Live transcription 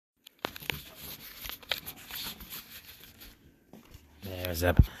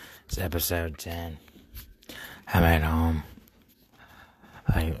It's episode 10. I'm at home.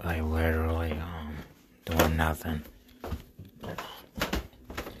 I literally, doing nothing. I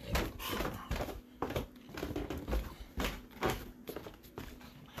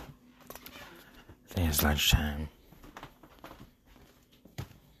think it's lunchtime.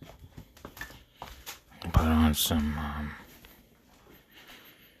 Put on some,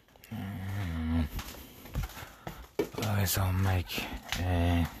 I guess I'll make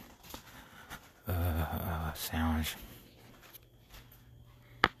a sandwich.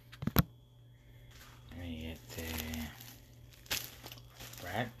 Let me get the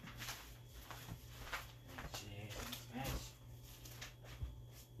bread, cheese, and fish.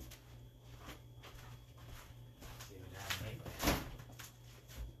 See what I make with it.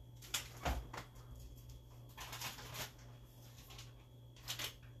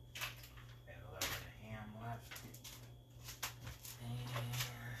 Got a little bit of ham left.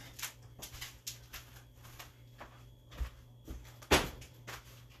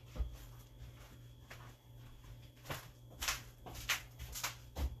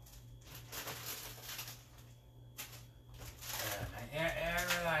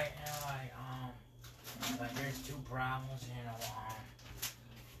 Like there's two problems,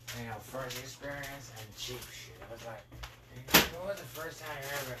 first experience and cheap shit. It was like, what was the first time you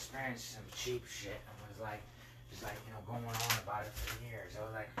ever experienced some cheap shit? And was like, just like, going on about it for years. I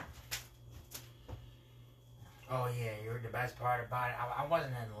was like, oh yeah, you're the best part about it. I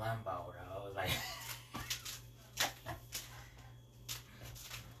wasn't in limbo though. I was like,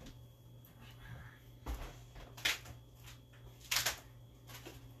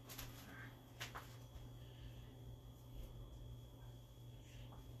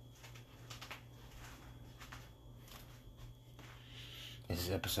 this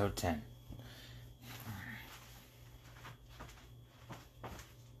is episode 10.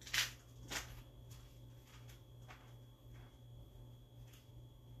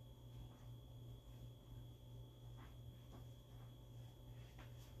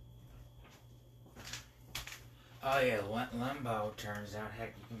 Oh yeah, limbo turns out,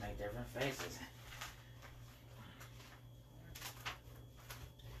 heck, you can make different faces.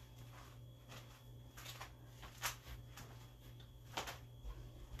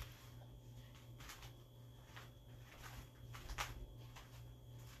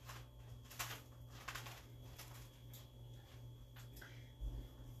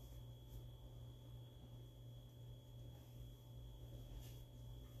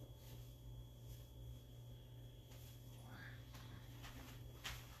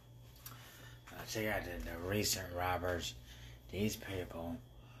 Check out the recent robbers. These people.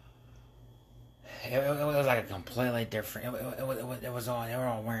 It was like a completely different. It was all, they were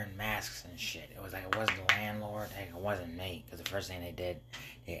all wearing masks and shit. It was like it wasn't the landlord. Heck, it wasn't me. Because the first thing they did,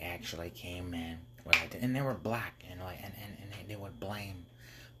 they actually came in, and they were black, and they would blame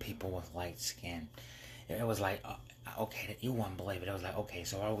people with light skin. It was like, okay, you wouldn't believe it. It was like, okay,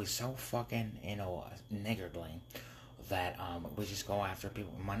 so are we so fucking niggardly that we just go after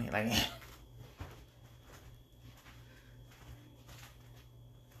people with money like?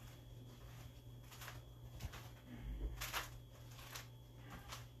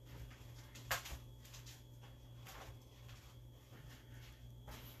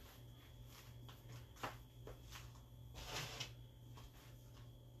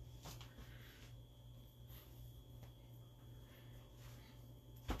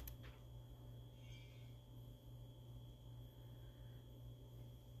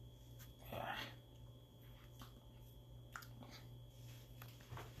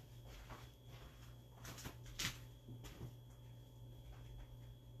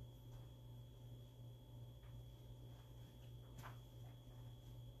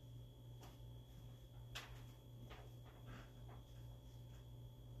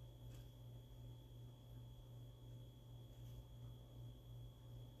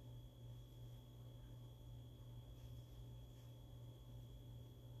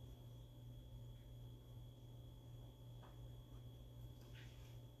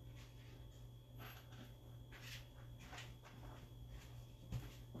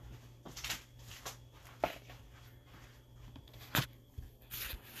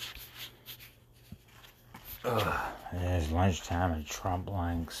 It is lunchtime at Trump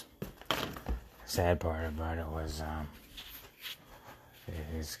Links. Sad part about it was,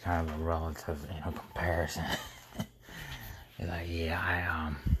 it's kind of a relative, comparison. It's like,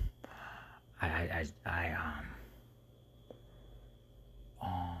 yeah,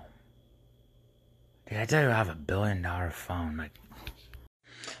 did I tell you I have $1 billion phone? Like,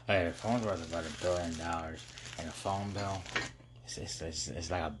 okay, the phone's worth about $1 billion, and the phone bill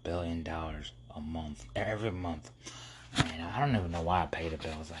It's like $1 billion a month, every month. And I don't even know why I pay the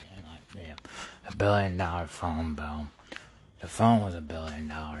bills. Yeah, $1 billion phone bill. The phone was $1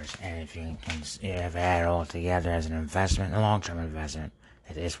 billion, and if you add it all together as an investment, a long-term investment,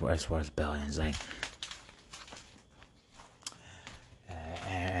 it's worth billions.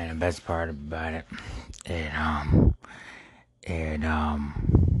 And the best part about it, hey,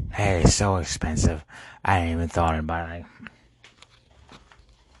 it's so expensive. I didn't even thought about it.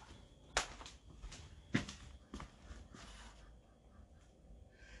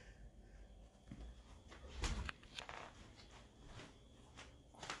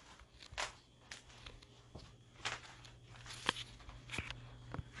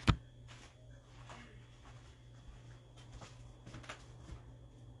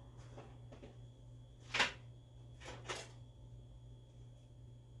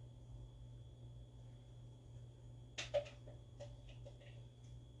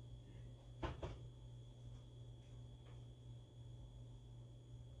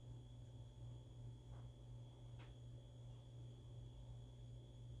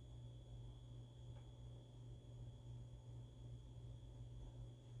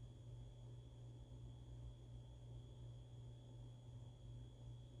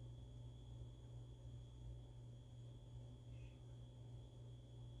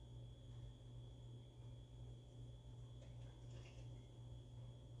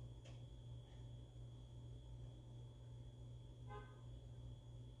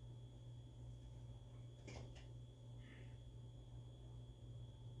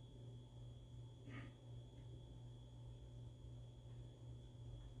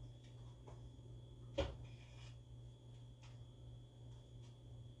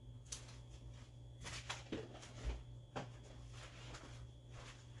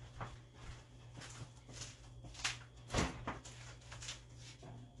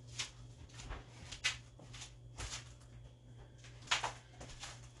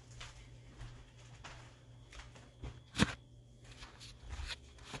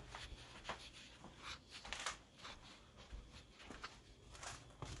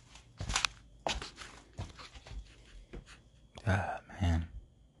 Oh, man.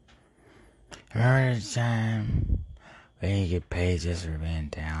 Remember the time when you get paid just for being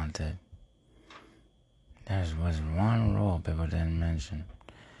talented? There was one rule people didn't mention.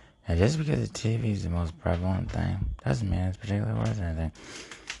 And just because the TV is the most prevalent thing doesn't mean it's particularly worth anything.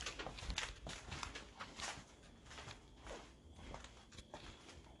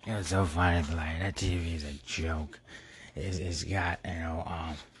 It was so funny, that TV is a joke. It's got,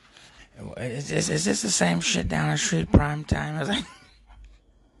 is this the same shit down the street prime time? I was like,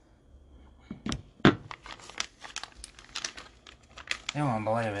 they won't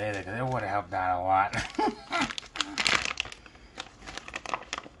believe it either, because it would have helped out a lot.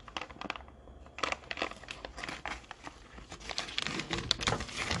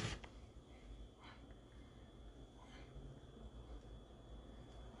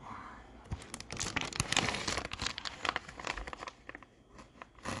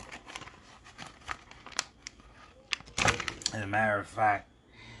 As a matter of fact,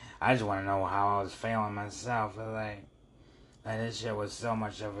 I just want to know how I was feeling myself. This shit was so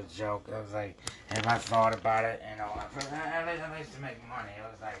much of a joke. It was like, if I thought about it, at least to make money, it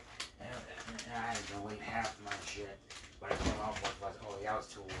was like, I had to delete half my shit. What I came up with was, that was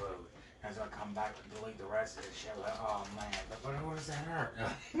too rude. And so I come back and delete the rest of the shit. Like, oh man, but what does that hurt?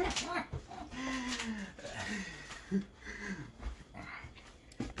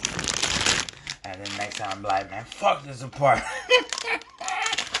 And then next time I'm like, man, fuck this apart.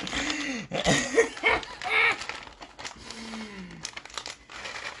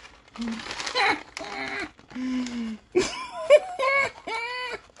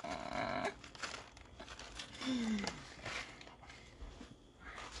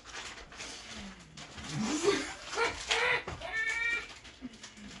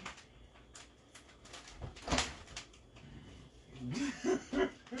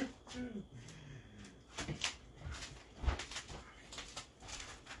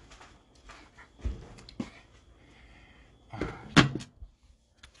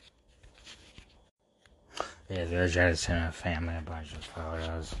 Yeah, they were trying to send my family a bunch of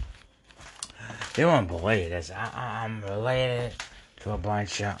photos. They won't believe this. I'm related to a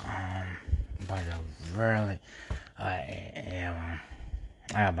bunch of really, I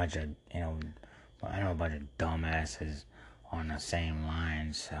got a bunch of, I know a bunch of dumbasses on the same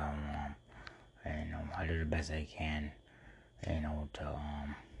line, so, I do the best I can, to,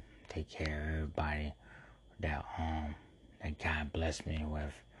 take care of everybody that, that God blessed me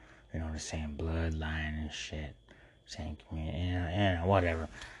with, the same bloodline and shit. same community, whatever.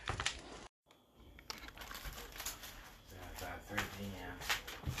 About 3 p.m.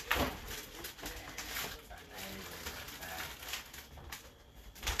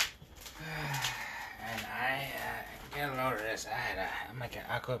 And I get a load of this.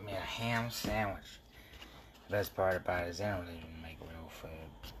 I cooked me a ham sandwich. The best part about it is they don't even make real food.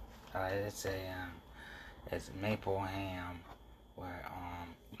 It's maple ham, where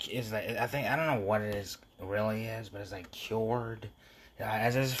it's like I don't know what it really is, but it's like cured. I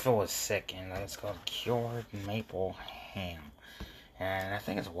just feel sick, and it's called cured maple ham, and I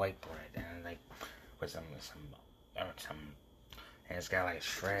think it's white bread, and like with some, and it's got like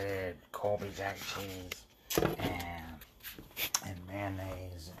shredded Colby jack cheese and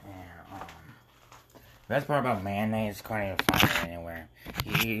mayonnaise and the best part about mayonnaise, you can't even find it anywhere.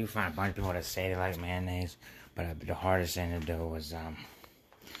 You find a bunch of people that say they like mayonnaise, but the hardest thing to do was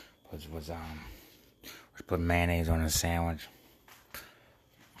put mayonnaise on a sandwich.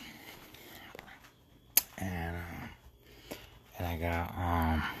 And I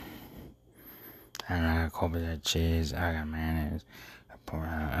got Colby jack cheese. I got mayonnaise.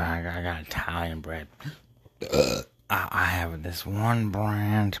 I got Italian bread. I have this one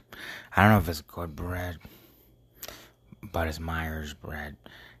brand. I don't know if it's good bread, but it's Myers bread.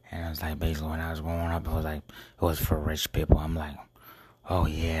 And it was like, basically when I was growing up, it was for rich people. I'm like, oh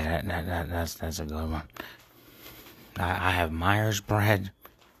yeah, that's a good one. I have Myers bread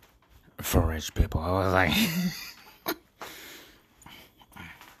for rich people. I was like.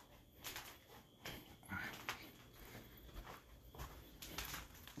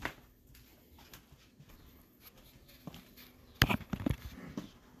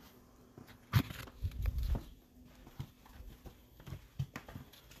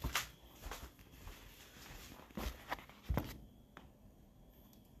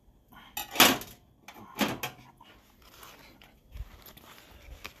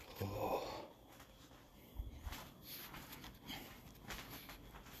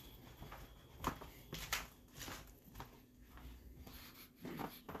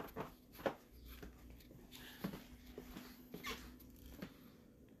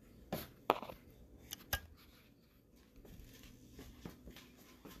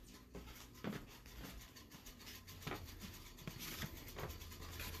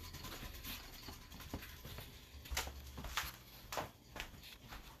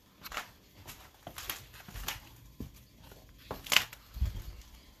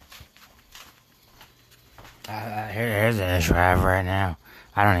 Here's an issue I have right now.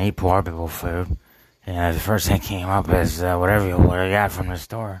 I don't eat poor people food. The first thing came up is whatever you got from the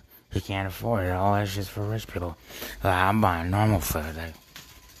store. You can't afford it. All that shit's for rich people. I'm buying normal food.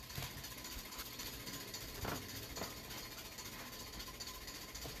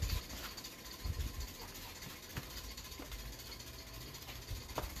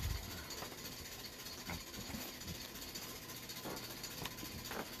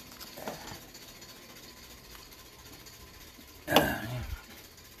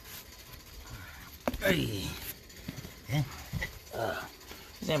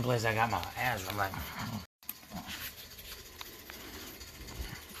 Same place I got my ass from, like.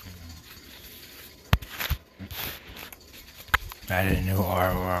 I did a new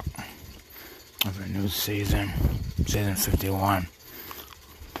artwork of a new season 51.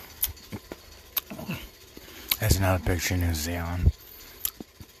 That's another picture of New Zealand.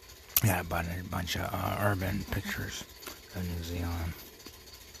 Yeah, I bought a bunch of urban pictures of New Zealand.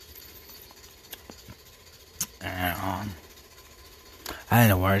 And I think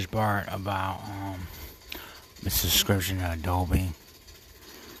the worst part about the subscription to Adobe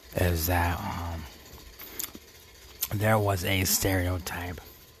is that there was a stereotype,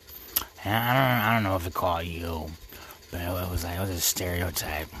 and I don't know if it called you, but it was a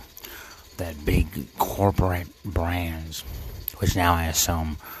stereotype that big corporate brands, which now I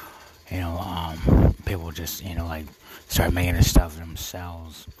assume, people just start making the stuff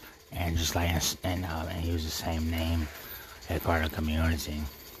themselves and just and use the same name as part of the community.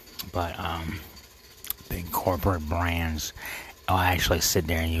 But big corporate brands will actually sit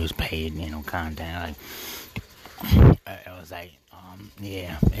there and use paid content. It was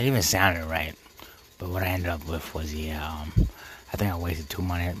yeah, it even sounded right, but what I ended up with was I think I wasted too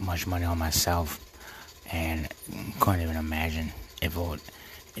much money on myself, and couldn't even imagine if I would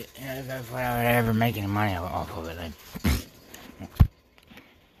ever make any money off of it.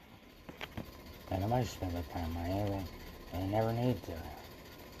 And nobody spends that kind of money. They never need to.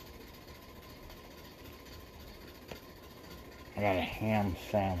 I got a ham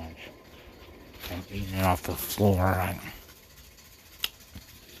sandwich. I'm eating it off the floor.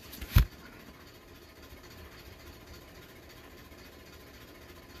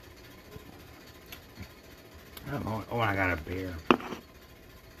 Oh, I got a beer.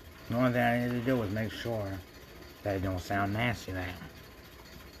 The only thing I need to do is make sure that it don't sound nasty. That,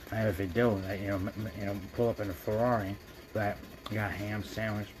 and if it do, that pull up in a Ferrari, but you got a ham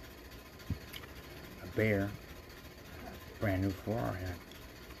sandwich, a beer, brand new Ferrari.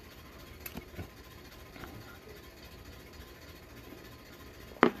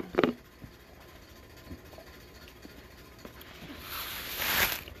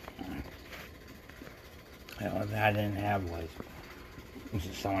 The only thing I didn't have was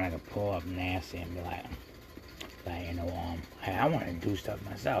someone I could pull up nasty and be like, hey, I want to do stuff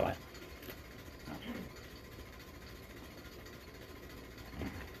myself.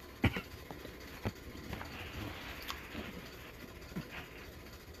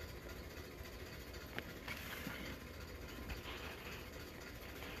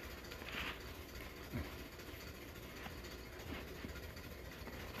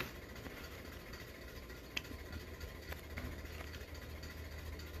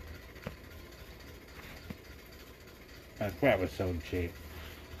 That crap was so cheap.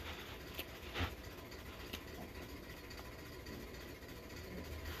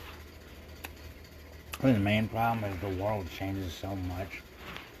 I think the main problem is the world changes so much.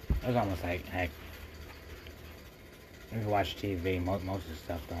 It's almost like, heck, if you watch TV, most of the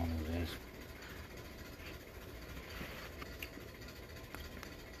stuff don't exist.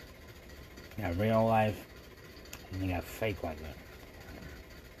 You got real life, and you got fake like that.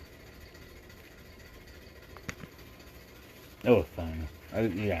 It was fun.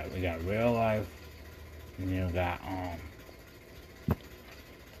 You got real life, and you got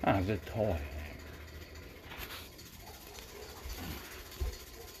it's a toy.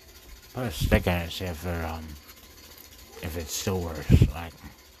 Put a stick in it, see if it still works. Like.